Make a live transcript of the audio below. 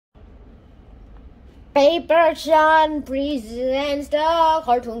Paper Sean presents the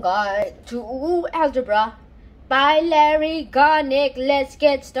cartoon guide to algebra by Larry GONICK. Let's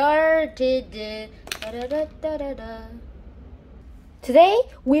get started. Today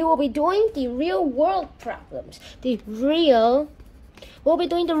we will be doing the real world problems. We'll be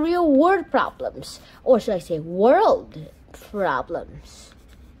doing the real world problems, or should I say world problems.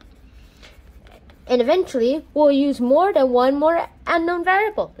 And eventually, we'll use more than one more unknown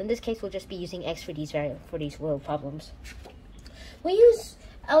variable. In this case, we'll just be using x for these world problems. We use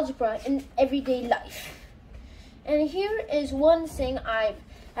algebra in everyday life, and here is one thing I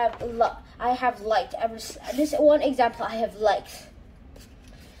have liked. This one example I have liked.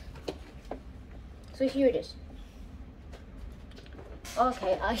 So here it is.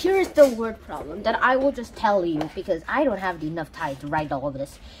 Okay, here is the word problem that I will just tell you because I don't have enough time to write all of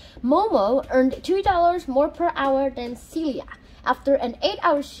this. Momo earned $2 more per hour than Celia. After an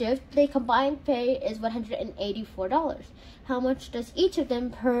 8-hour shift, their combined pay is $184. How much does each of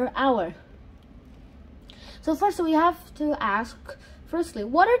them per hour? So first we have to ask, firstly,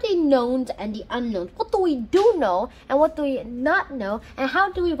 what are the knowns and the unknowns? What do we do know and what do we not know, and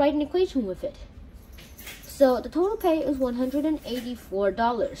how do we write an equation with it? So the total pay is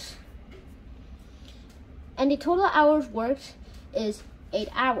 $184. And the total hours worked is 8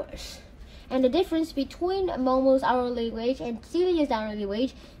 hours. And the difference between Momo's hourly wage and Celia's hourly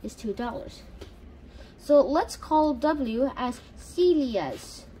wage is $2. So let's call W as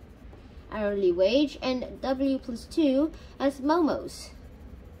Celia's hourly wage and W plus 2 as Momo's.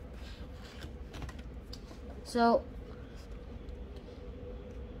 So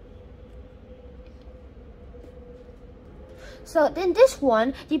then this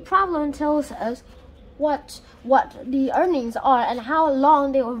one, the problem tells us what the earnings are and how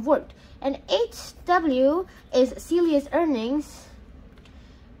long they have worked. And 8W is Celia's earnings,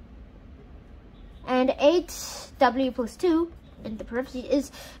 and 8W plus 2, and the parentheses,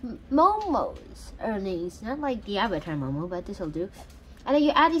 is Momo's earnings. Not like the avatar Momo, but this will do. And then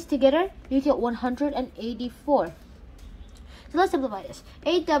you add these together, you get 184. So let's simplify this.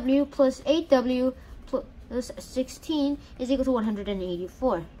 8W plus 8W plus 16 is equal to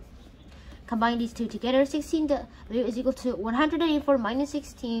 184. Combine these two together, 16W is equal to 184 minus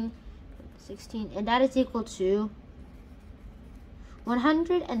 16, and that is equal to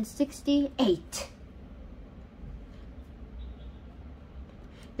 168.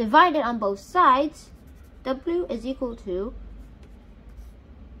 Divided on both sides, W is equal to,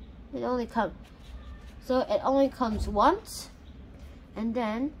 it only comes once, and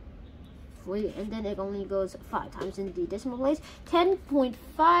then it only goes 5 times in the decimal place.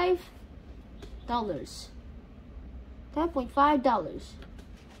 $10.5. $10.5.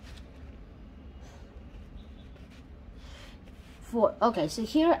 Okay, so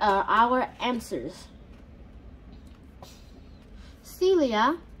here are our answers.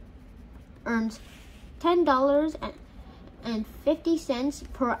 Celia earns $10.50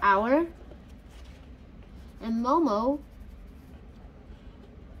 per hour, and Momo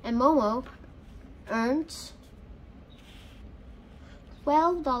earns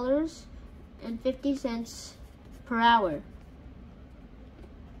 $12.50 per hour.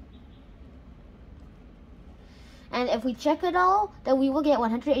 And if we check it all, then we will get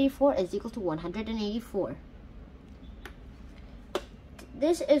 184 is equal to 184.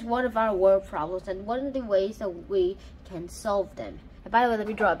 This is one of our word problems and one of the ways that we can solve them. And by the way, let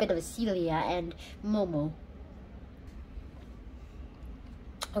me draw a bit of Celia and Momo.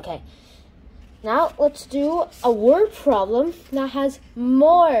 Okay. Now let's do a word problem that has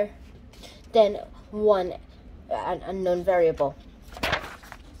more than one unknown variable.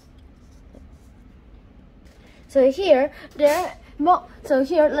 So here,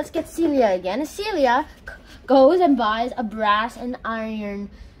 let's get Celia again. Celia goes and buys a brass and iron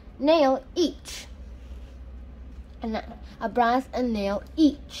nail each. And a brass and nail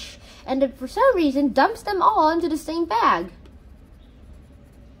each. And then for some reason dumps them all into the same bag.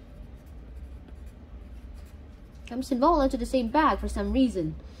 Dumps them all into the same bag for some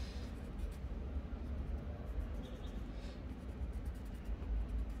reason.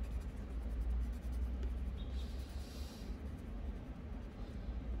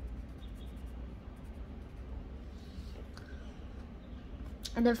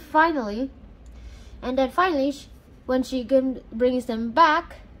 And then finally, when she brings them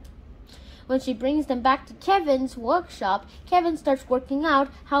back to Kevin's workshop, Kevin starts working out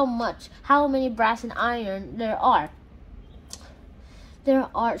how many brass and iron there are.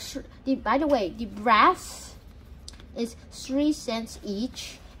 By the way, the brass is 3 cents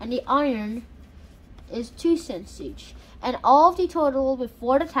each, and the iron is 2 cents each. And all of the total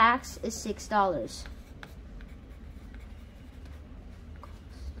before the tax is $6.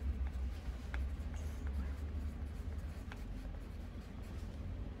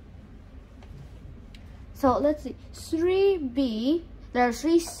 So let's see, 3B, there are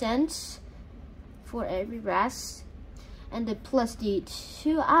 3 cents for every brass, and the plus the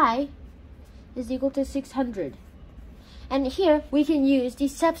 2I is equal to 600. And here we can use the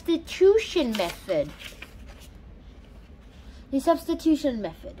substitution method. The substitution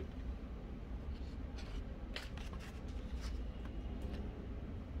method.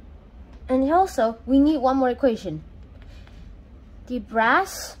 And also we need one more equation. The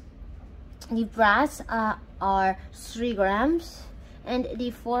brass are 3 grams, and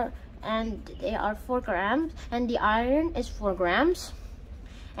they are 4 grams, and the iron is 4 grams,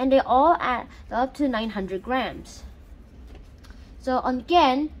 and they all add up to 900 grams. So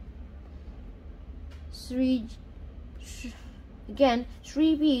again, 3B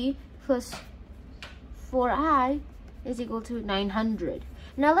plus 4I is equal to 900.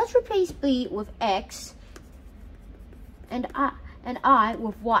 Now let's replace B with X and I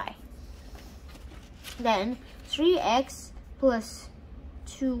with Y. Then 3X plus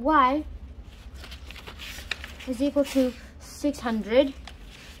 2Y is equal to 600,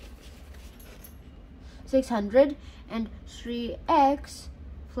 and 3X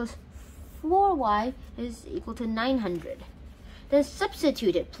plus 4Y is equal to 900. Then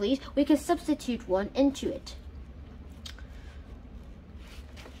substitute it, please. We can substitute 1 into it.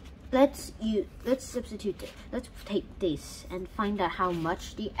 Let's substitute it. Let's take this and find out how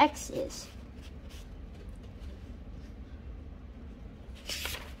much the X is.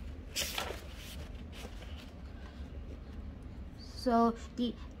 So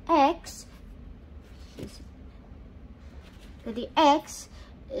the X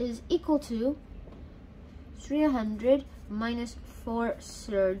is equal to 300 minus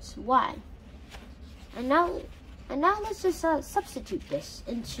 4/3 Y. And now let's just substitute this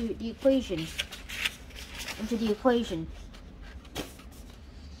into the equation.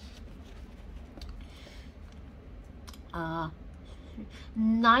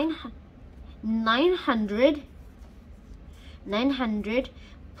 900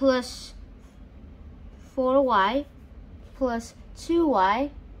 plus 4Y plus 2Y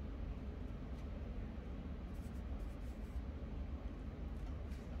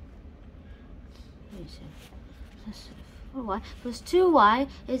plus 2Y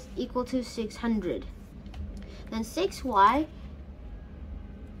is equal to 600. Then 6Y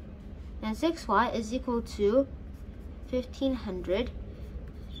is equal to 1500,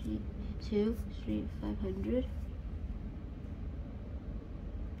 500,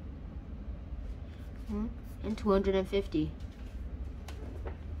 and 250.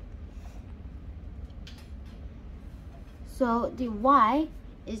 So the Y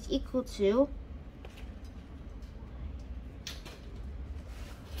is equal to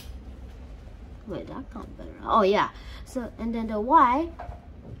wait, that got better. Oh yeah. So and then the Y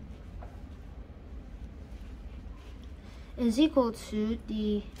is equal to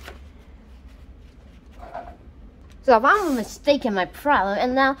the. So I found a mistake in my problem,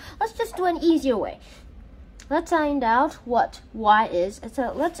 and now let's just do an easier way. Let's find out what Y is.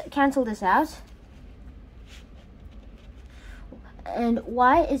 So let's cancel this out. And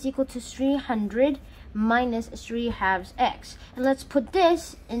Y is equal to 300 minus 3/2 X. And let's put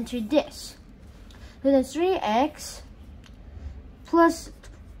this into this. So then 3X plus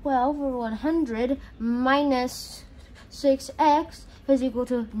 12 over 100 minus 6X is equal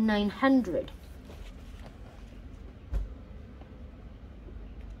to 900.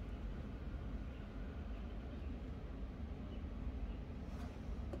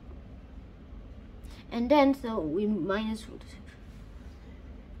 And then, so we minus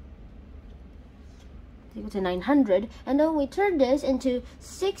equal to 900, and then we turn this into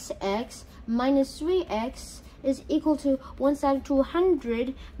 6X minus 3X is equal to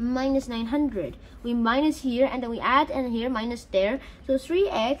 1,200 minus 900. We minus here, and then we add and here, minus there. So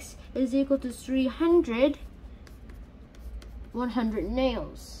 3X is equal to 300, 100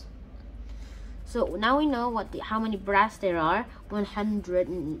 nails. So now we know how many brass there are, 100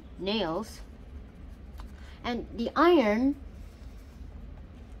 nails. And the iron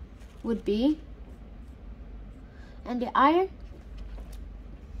would be, well,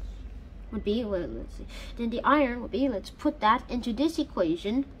 let's see. Then the iron would be, let's put that into this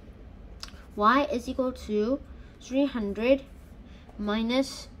equation. Y is equal to 300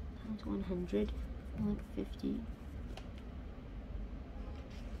 minus 100, 150,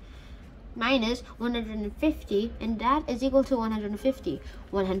 minus 150, and that is equal to 150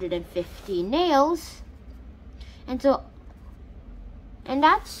 nails. And so, and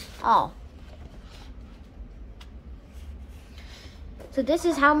that's all. So this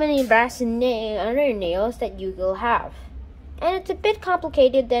is how many brass and other nails that you will have. And it's a bit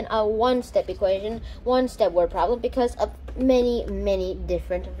complicated than a one-step equation, one-step word problem, because of many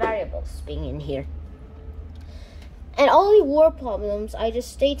different variables being in here. And all the word problems I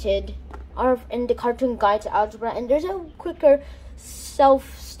just stated are in the cartoon guide to algebra, and there's a quicker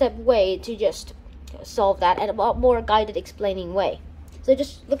self-step way to just solve that, and a more guided explaining way. So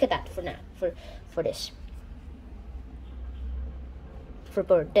just look at that for now, for this, for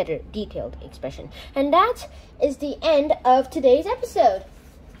more better detailed expression. And that is the end of today's episode.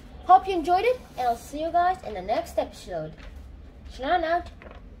 Hope you enjoyed it, and I'll see you guys in the next episode. Shalom out.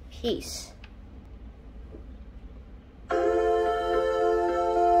 Peace.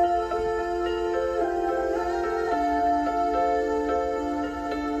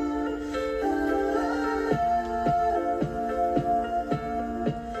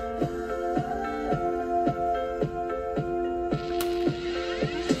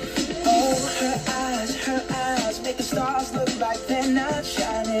 Stars look like they're not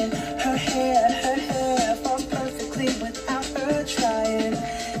shining. Her hair falls perfectly without her trying.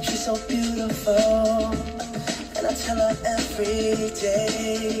 She's so beautiful, and I tell her every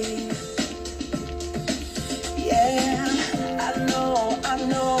day. Yeah, I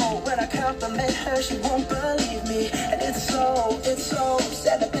know, when I compliment her, she won't believe